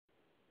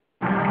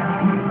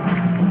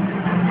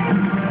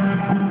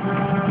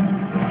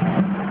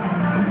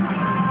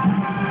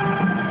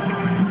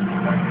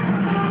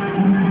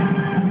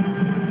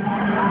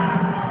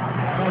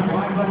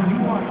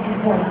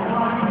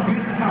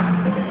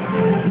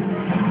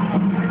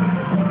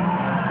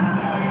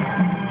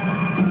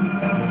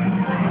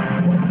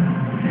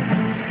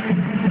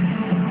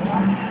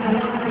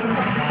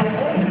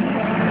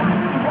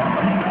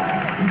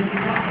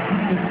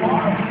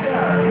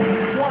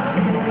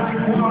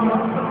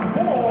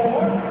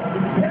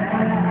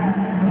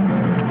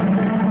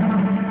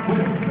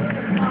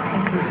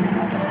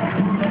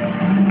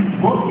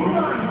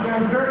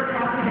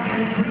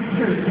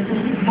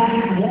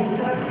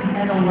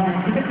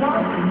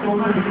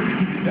Why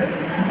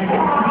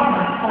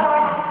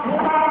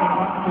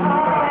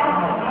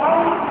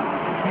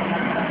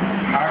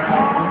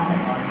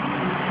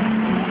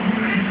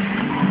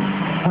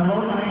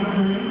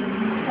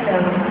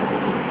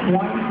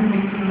did you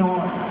make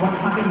noise? What's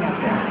happening up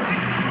there?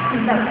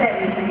 He's upset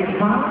with you.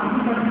 Mom,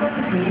 he's upset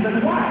with me, but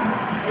why?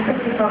 Because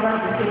he forgot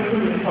to say to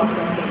you for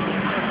something.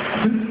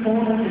 Two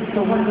phones, so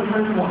what is the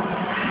first one?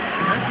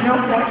 No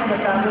flash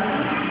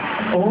photography.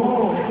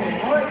 Oh, okay.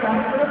 Alright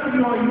guys, first of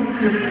you all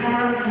use your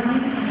camera,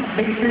 please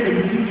make sure that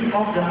you use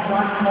off the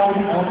flash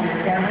mode of your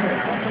camera.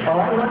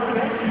 Alright, once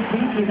again,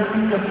 please do not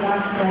use the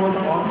flash mode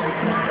of your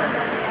camera.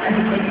 And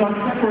it's on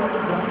separate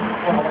one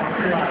for our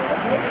slide,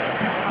 okay?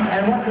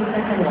 And what's the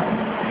second one?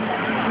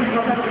 He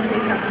forgot to say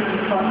something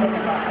important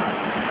about us.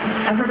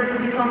 I forgot to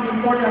say something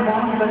important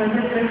about me, but I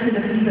just mentioned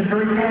that he's a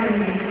very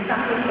happy.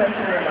 Something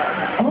personal about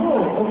us.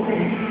 Oh,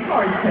 okay.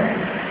 Sorry,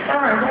 Ted.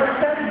 Alright, well,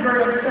 Ted is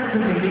very upset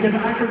with me because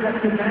I forgot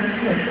to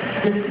mention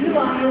that sea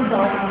lions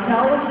are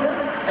intelligent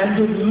and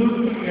good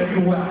looking as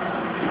well.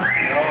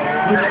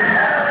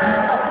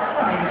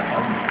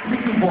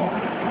 Speaking of,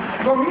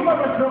 well, we want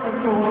to throw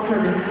into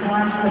water this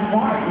flash the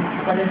party,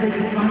 but I think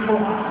it's time for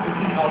us to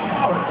see how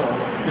powerful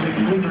the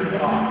believers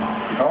are.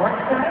 Alright,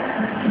 Ted?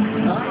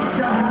 Nice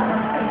job.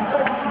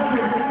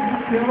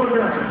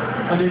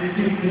 Kilograms. But it's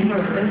two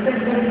fingers. Let's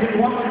take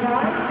one more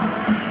time.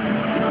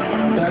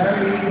 There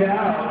you go.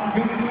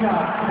 Good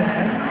job,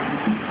 Ted.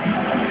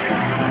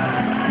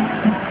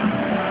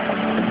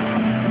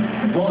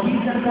 Well,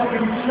 he's just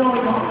fucking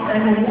showing off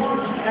and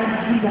watch as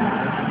he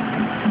does.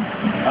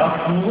 A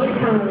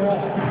flipper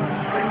wall.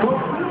 Well,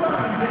 we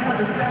they have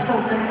a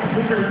special thing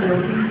flippers that are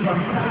used from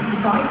time to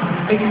time,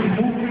 making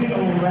moving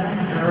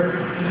around very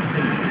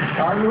easy.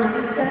 Are you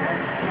ready, Ted?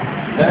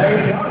 There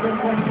you go. This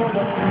one's called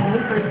the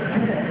flipper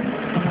today.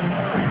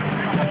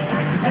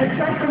 And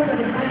it's time to look at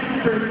the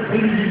first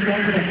ladies and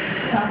gentlemen,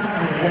 talking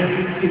on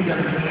ways to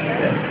get it.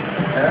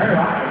 All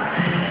right.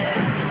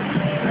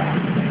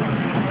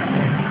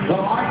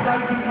 Well, are you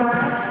guys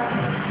impressed?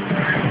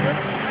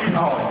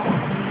 Oh,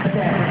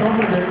 okay.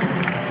 Over there.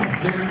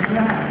 There's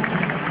that.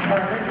 All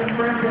right, let's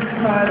impress this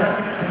side up.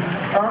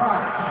 All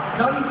right.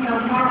 Now you see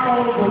how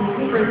powerful those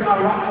flippers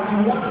are, right? You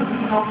want to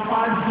see how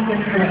fast you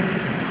can swim.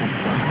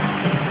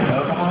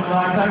 Come on,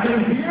 guys. I can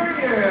hear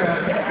you.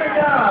 Get it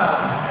up.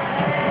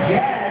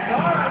 Yeah.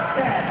 Alright,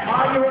 Ted,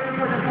 are you ready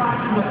for the flash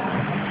whip?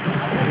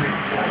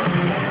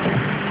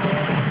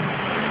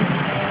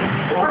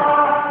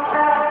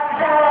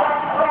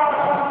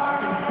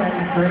 Ted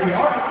is ready.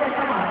 Alright, Ted,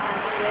 come on.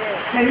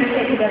 Maybe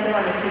he doesn't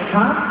want to see.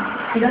 Huh?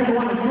 He doesn't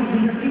want to do it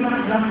because he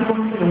wants to go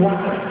into the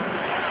water.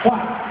 Why?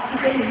 He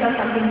said he saw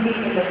something big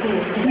in the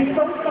pool. He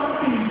saw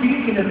something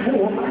big in the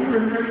pool. Are you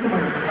referring to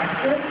my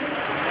reflection?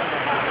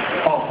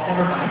 Oh,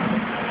 never mind.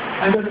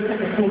 I'm going to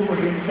take a pool for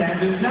you, Sam.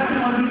 There's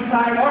nothing on this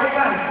side. All right,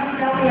 guys, please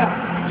help me out.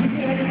 Do you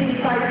see anything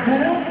inside the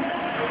pool?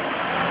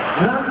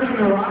 Nothing,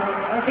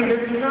 right? Okay,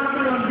 there's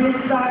nothing on this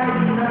side.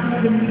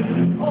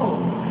 Nothing. Oh,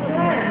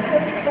 Sam,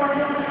 can you find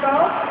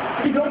yourself?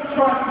 You don't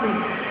trust me.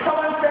 Come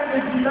on, Sam,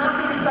 there's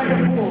nothing inside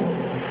the pool.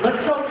 Let's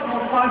show you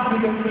how fast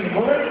we can swim.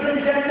 Well, ladies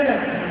and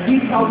gentlemen,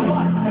 these are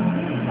what?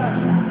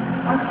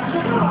 I'm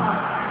sure.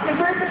 If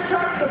there's a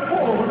shark in the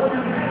pool, we're going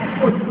to ask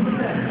for you.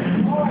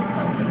 All right,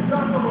 come to the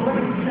jump on the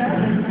way, Sam,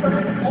 and turn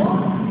it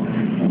on.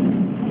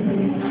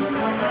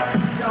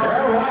 All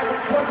right,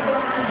 what's up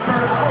for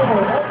an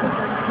hour? Open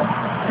the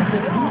top and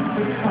the roof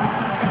is top.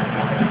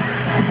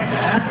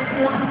 And if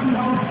you want to see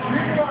how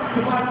strict on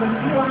to buy the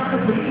sea lion to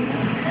be,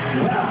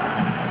 well,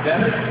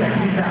 better check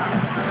this out.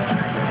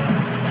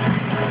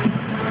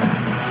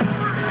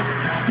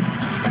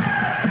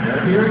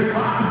 Here it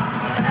comes.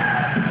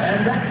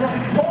 And that's what we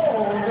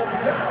call the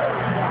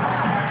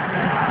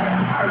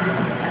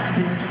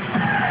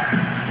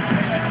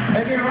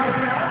and you're right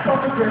now,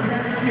 focus your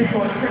attention to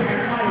a certain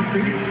time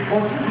street,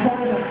 or you call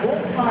it a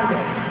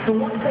bullfighter. So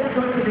once they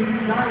go to the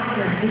nice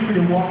and into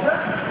the water,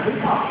 we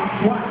talk in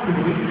what to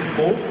do with the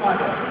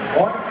bullfighter.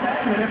 Or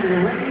set whenever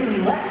you're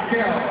ready, let's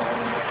go.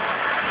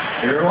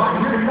 Here it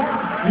comes.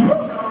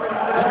 Look!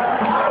 The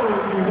power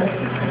of your way.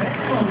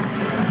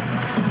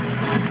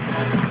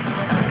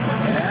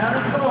 And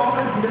so on,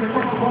 you're going to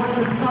come along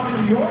with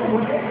something your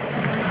way.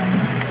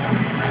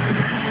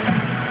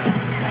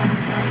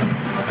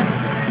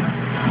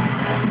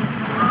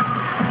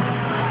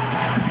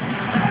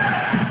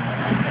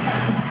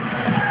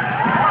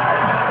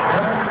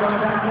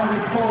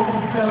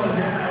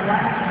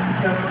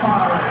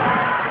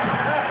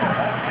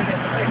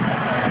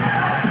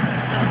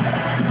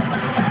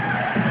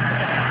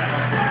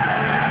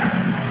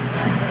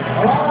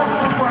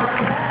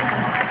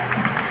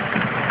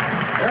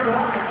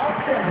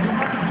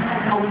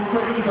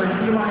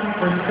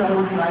 For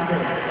shows like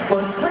this.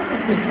 But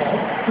second people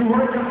who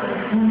work on the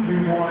food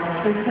reward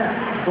system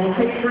will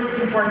take first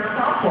for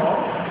example,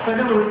 but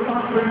then we'll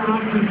responsibility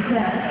to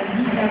set and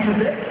he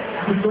enters it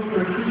to go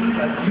to receive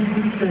a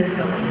UV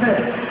system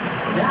fit.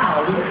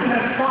 Now, we're looking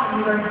at spot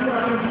with our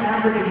CLI's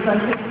average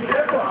subject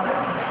their product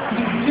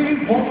to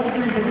give 2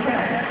 volunteers a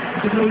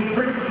chance to make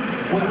first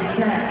with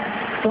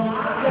 10. So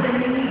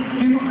going to need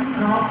two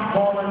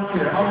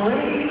volunteer. A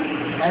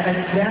lady and a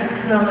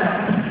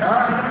gentleman. All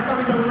right, let's start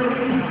with the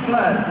ladies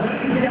first.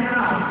 Ladies in the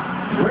house.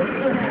 Raise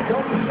your hand.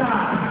 Don't be shy.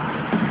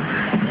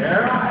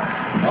 All right.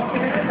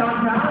 Okay,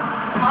 downtown.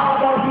 How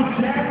about the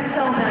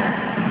gentleman?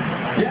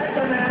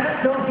 Gentlemen,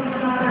 don't be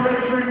shy to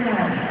raise your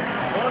hand.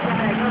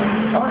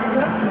 All right,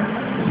 good.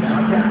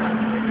 Downtown.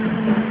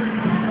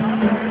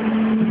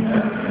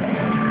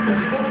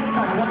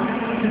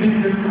 To do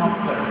this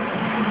concert.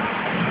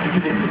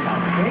 Okay,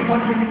 what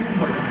do you need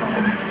for this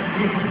concert?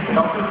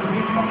 Doctor to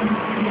be from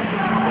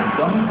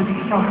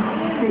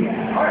India.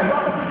 Alright,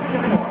 welcome to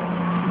Singapore.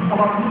 How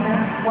about you, man?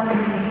 What do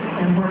you need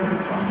and where are you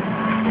from?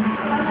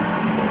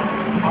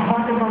 I'm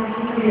talking from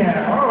India.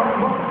 Alright,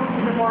 welcome to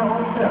Singapore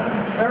also.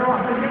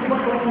 Alright, so here's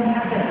what's going to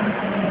happen.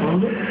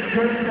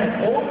 Listen,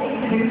 all we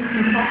need to do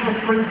is talk the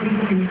first thing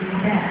you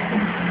can.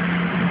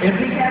 If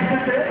we can't do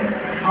this,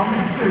 I'll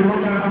make sure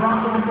we're going to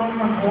run the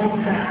phone on all the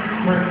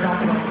time. For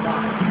example,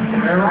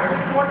 alright,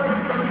 of course,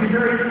 it's going to be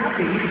very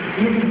happy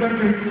if you're going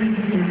to receive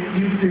his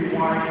usually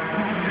one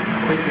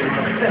with your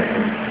success.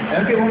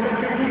 Okay, well, let's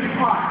get this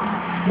part.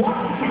 What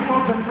if you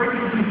call the phrase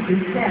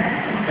is sent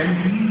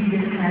and we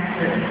get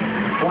access?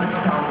 What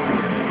shall we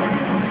do?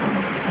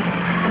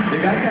 Do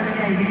you guys have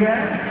any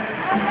ideas?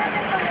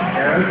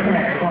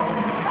 Okay, well,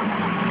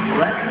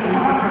 let's see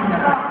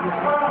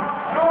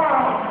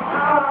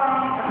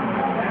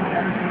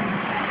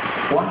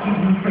what did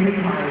you say,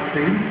 my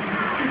friend?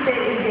 He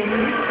said if they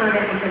need to throw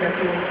that into the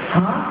pool.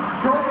 Huh?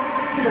 Throw it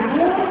into the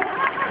pool?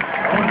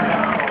 Oh no.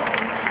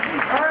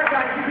 Alright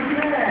guys, you can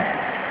do that.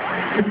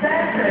 The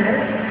dad said,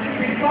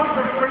 they thought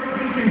the first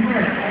thing to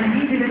him, and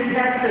he didn't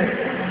catch it.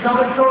 So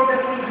let's throw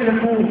that into the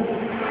pool.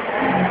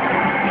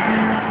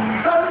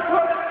 So let's throw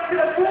that into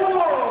the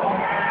pool!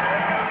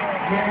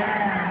 Yeah,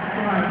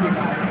 come on, you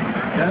guys.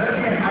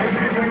 Okay, are you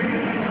guys ready?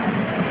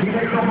 You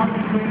guys don't want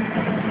to swim?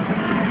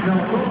 No,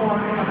 go on.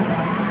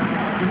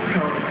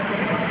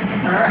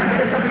 Alright,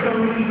 here's something to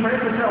read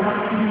first. Let's throw one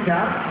piece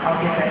down. I'll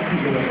get back to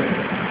you later.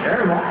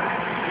 Very well.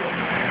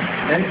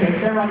 Okay,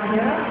 stand right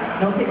here.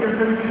 Don't take your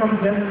first from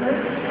business.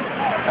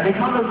 They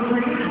count those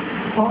three.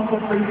 Count the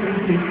 3,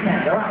 3, 2,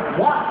 10. Alright,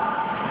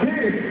 1, 2,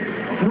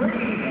 3.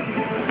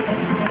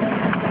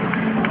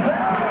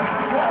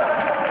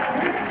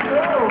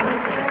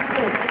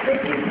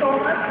 Thank you so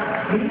much.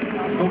 Please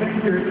go back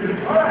to your seat.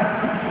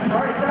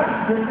 Alright, sir.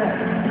 Good set.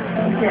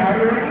 Okay, are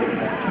you ready?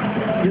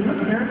 You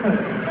look nervous.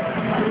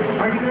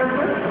 Are you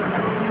nervous?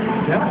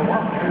 No,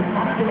 wow, very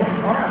confident.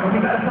 Alright, well, we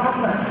got a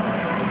problem.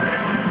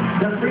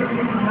 The first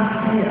thing is not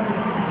here.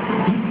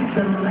 This is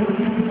the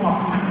lady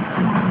part.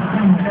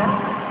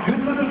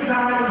 Good looking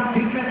guys,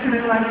 big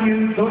gentlemen like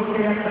you, go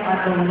stay at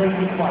the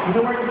lady part. You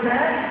know what it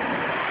says?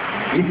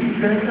 If you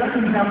dress up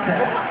and have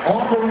that,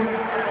 all the way.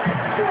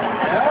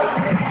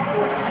 Okay.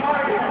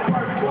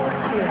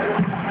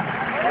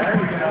 There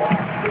we go.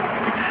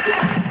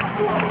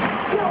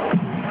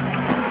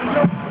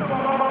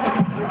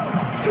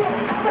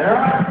 There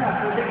are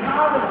the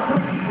count of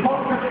 3,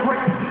 hold the 3,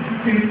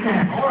 2,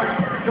 10. All right,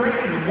 3,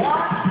 1,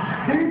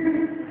 2,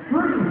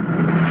 3.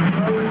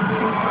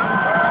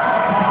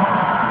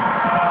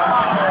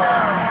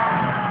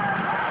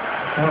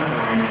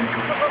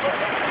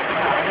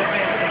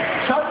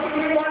 Shall we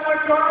do one more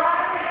try?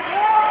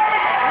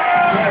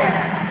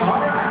 Yeah. All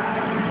right.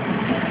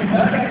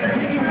 Okay, let's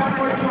do one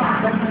more try.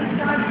 But this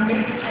time,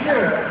 make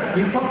sure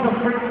you put the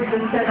first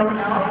and center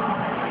out.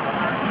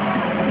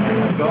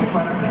 Go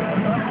for it.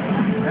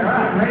 All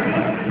right, ready?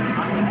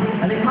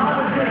 And they count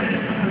to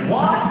 3. 1,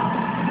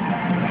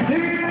 2,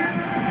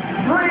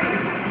 3.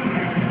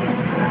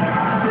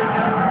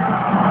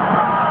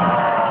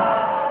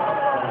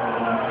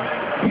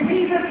 You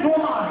need this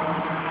one.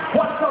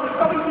 What's going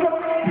to be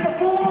thrown into the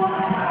pool?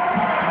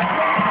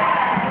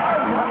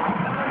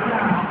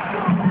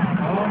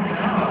 Oh,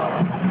 no.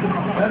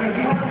 Okay, do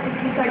you have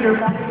anything inside your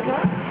bag, sir?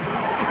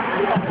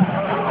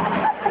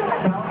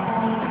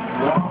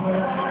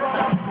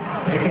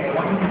 Okay, I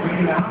want you to bring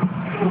it out.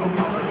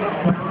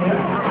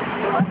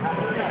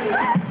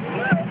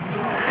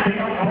 Take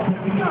out all the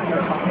things in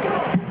your pocket.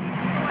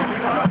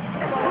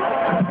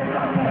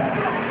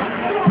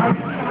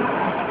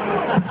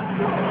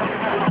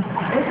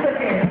 It's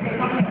okay. Okay,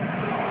 come here.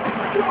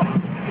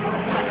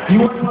 You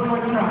want one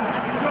more try?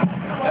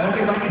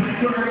 Okay, let me keep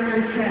your hand in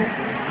your chest.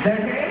 Is that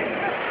okay?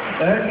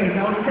 Okay,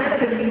 now stand at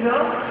the window.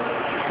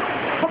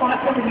 Come on,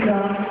 stand at the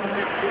window.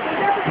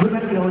 Look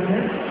at the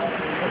ocean.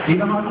 Do you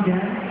know how to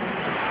dance?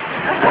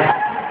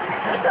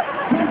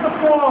 Here's the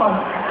floor.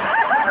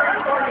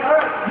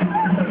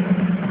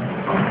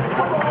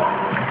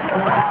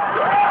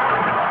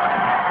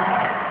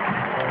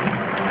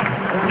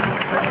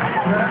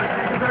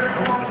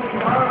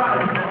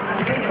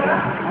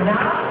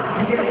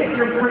 Now, you're going to take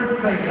your first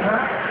place,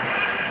 alright?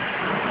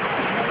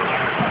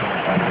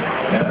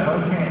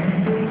 Okay.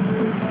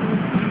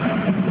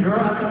 You're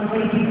on the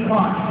waiting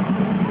spot.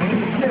 Make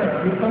sure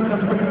you put the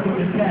first with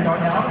your head or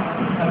else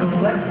I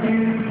will let you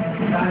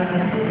dive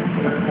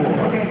into the pool.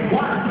 Okay, 1,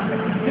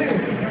 2,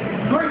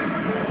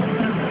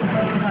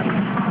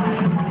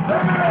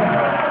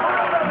 3.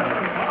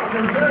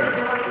 very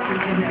good.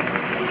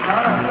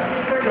 All right,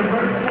 let's hear the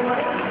verse 4,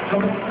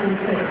 going through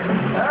 6.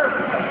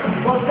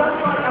 Well, just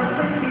like our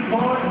Trinity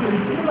born to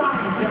two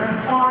lines that are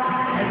taught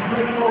and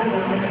played over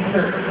in the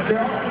church.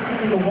 They're all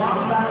using the walk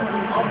about the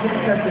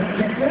objects of the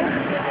center,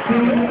 to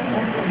and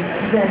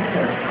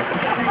center.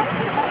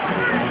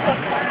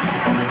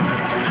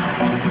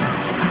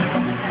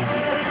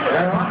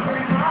 They're on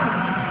their time.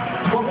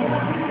 Well, we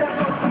want to see that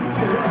those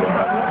pictures.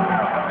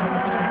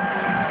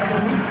 And the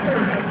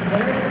research is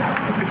very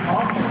happy to be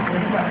also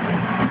in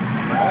practice.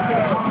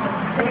 Okay, on the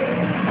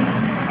stage.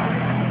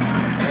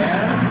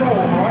 And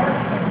forward.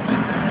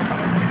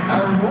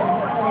 And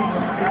roll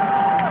over.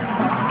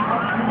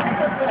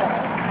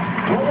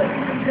 Well,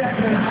 ladies and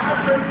gentlemen, I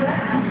present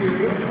to you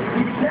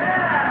the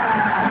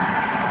jazz.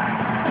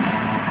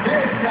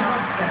 Good job,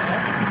 Sam.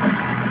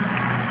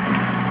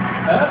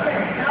 Okay,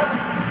 now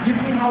you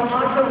see how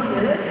awesome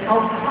it is, how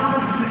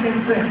fast you can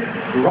sing.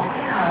 Right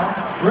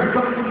now, we're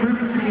going to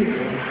prove to you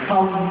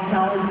how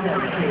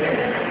intelligent he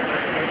is.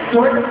 So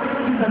we're going to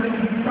use a bit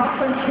stop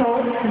and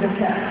show to the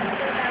test.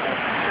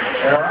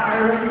 Are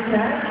you ready,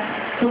 Sam?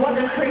 So what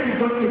the train is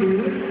going to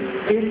do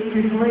is to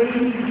play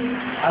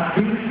a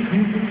big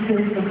music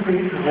system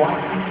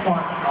right in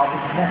front of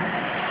his neck.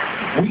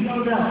 We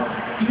all know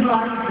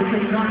Eli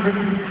cannot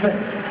bring his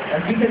fish.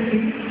 As you can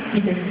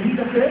see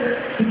the fish,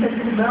 he can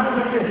smell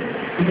the fish,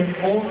 he can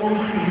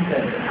almost see the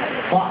fish.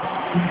 But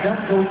he's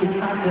just going to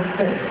touch the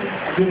fish,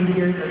 and you'll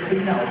hear the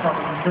signal from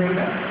his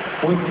trainer,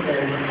 which is a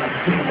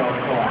signal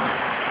clock.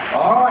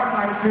 Alright,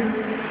 my friends,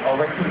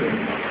 over to you.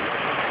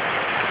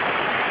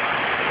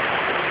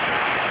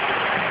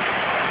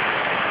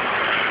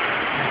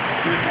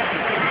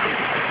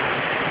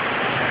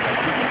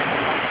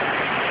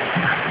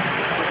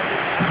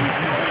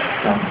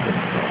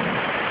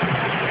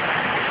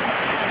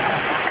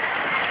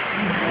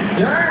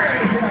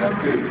 Very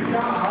good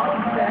job,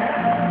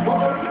 Sam. Well,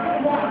 the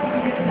reason why we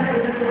get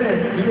excited at this,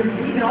 because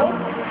we know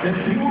that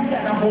you will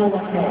get a whole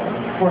lot more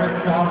for a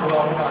job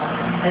well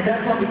done. And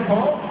that's what we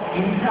call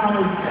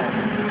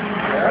intelligence.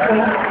 Very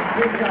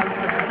good job,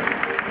 Sam.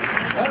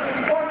 Okay,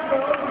 before we go,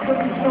 we're going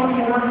to show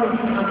you one of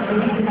these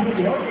amazing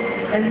skills.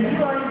 And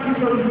you are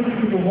usually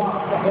using the walk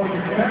that goes to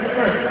step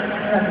first.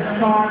 That's a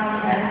start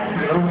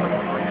and your way.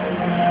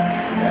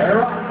 All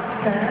right,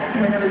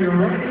 Sam, whenever you're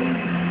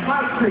ready.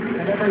 High trick,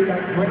 whenever you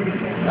guys ready,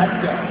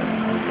 let's go.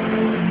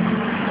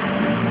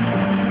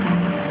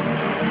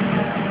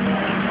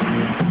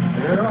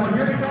 Alright,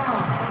 here we go.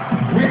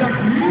 With a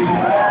view.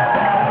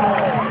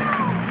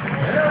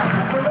 Alright,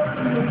 for those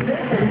of you who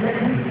think that you make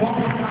this one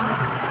more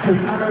time, to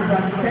others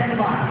on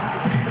standby.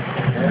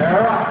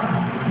 Alright.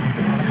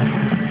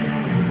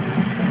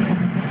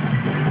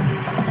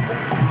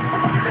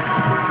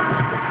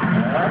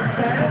 Alright,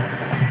 Sam.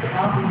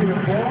 Up to the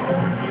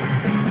border.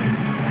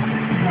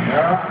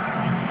 Alright.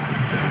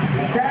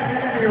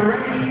 Whenever you're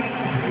ready,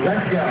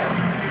 let's go.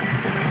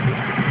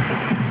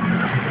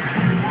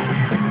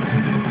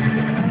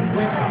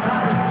 With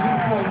another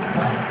beautiful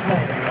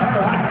play. All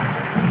right.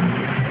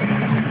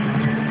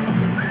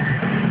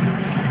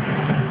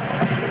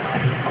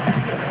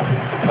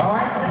 All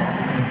right,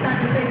 it's time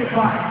to say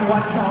goodbye to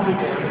what shall we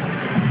do?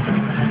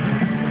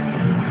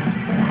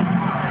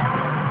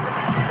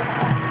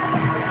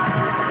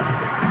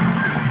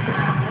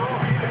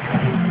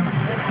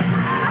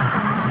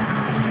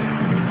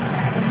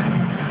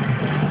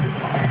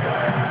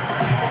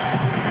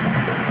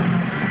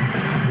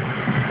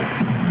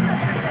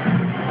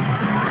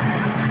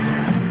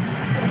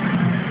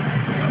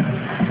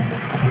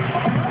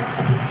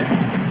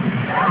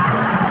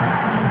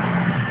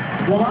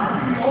 Well,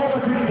 after you all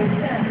agree to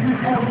send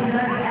 2,000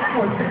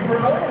 hours for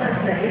all that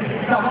day,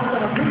 so I'm going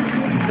to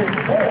appreciate this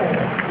whole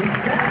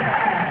exam.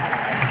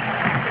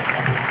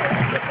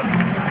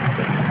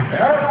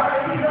 All right,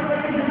 ladies and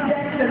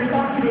gentlemen, we've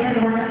come to the end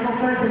of our national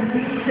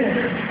presentation.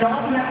 So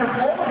on behalf of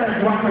all of us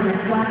run for this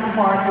class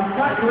part, to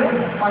start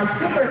with our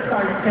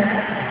superstar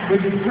test,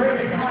 which is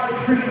great high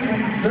treat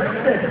and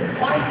services.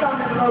 Find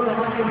something below the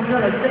line and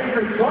tell us thanks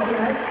for joining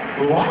us.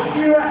 Right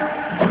here at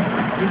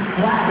this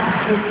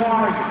class, the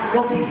sorry.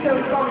 Well, these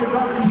shows probably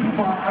brought to you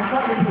by our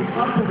partners who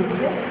come to the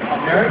gift of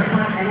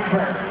Maritime and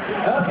Press.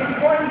 Okay,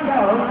 before you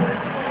go,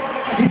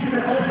 this is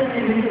an open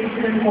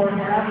invitation for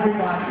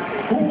everybody.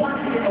 Who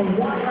wants to get a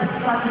one-less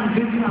fucking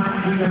good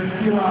time with your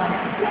sea lion?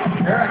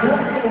 Alright, who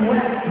wants to get a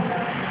wet?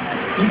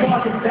 You go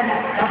out the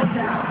back, up and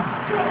down.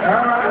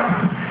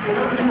 Alright.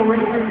 We're going to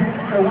raise your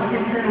hand, so one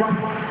gets in right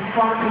in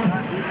front of me.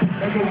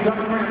 Make a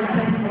judgment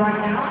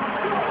right now.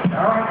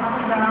 Alright,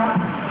 coming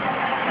down.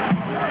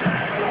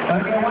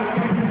 Okay, I want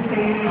you to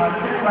stay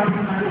sit right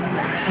behind the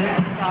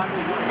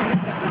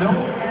no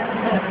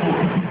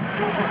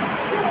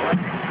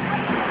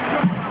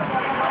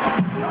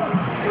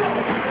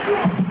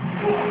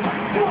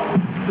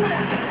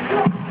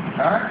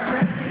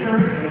alright,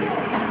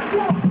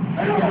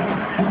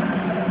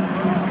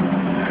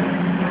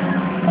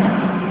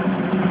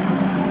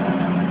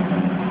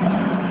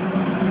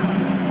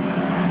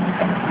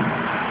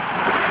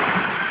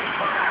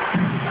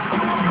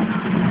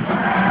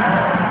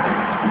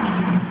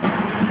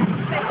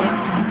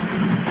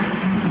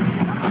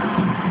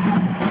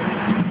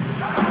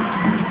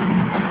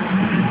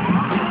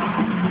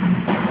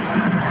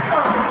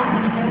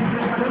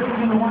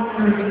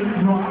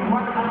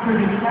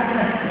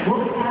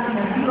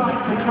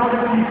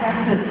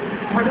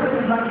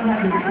 we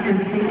have the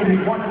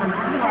seated one for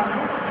two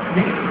hours,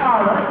 make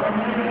Carlos, and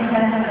then we're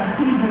going to have a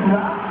piece of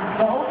rock.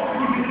 The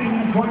only thing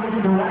is going to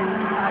the right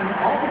side,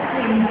 all the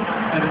same,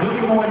 and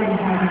really more than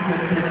having the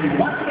activity.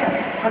 Once again,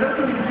 for those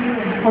of you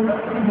who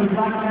would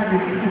like to have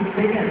your pieces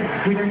taken,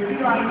 we're going to see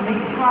like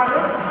make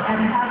Carlos and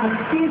have a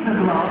piece of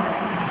rock.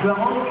 The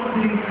only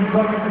thing is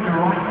going to the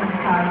right hand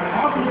side,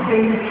 all the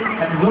same,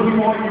 and really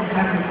more than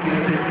having the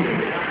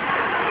activity.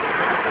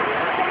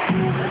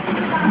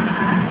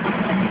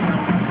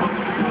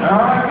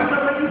 Alright,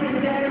 ladies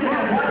and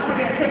gentlemen, once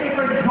again, thank you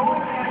for joining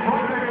us.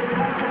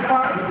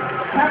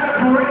 Have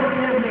a great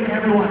evening,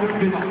 everyone.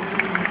 Good luck.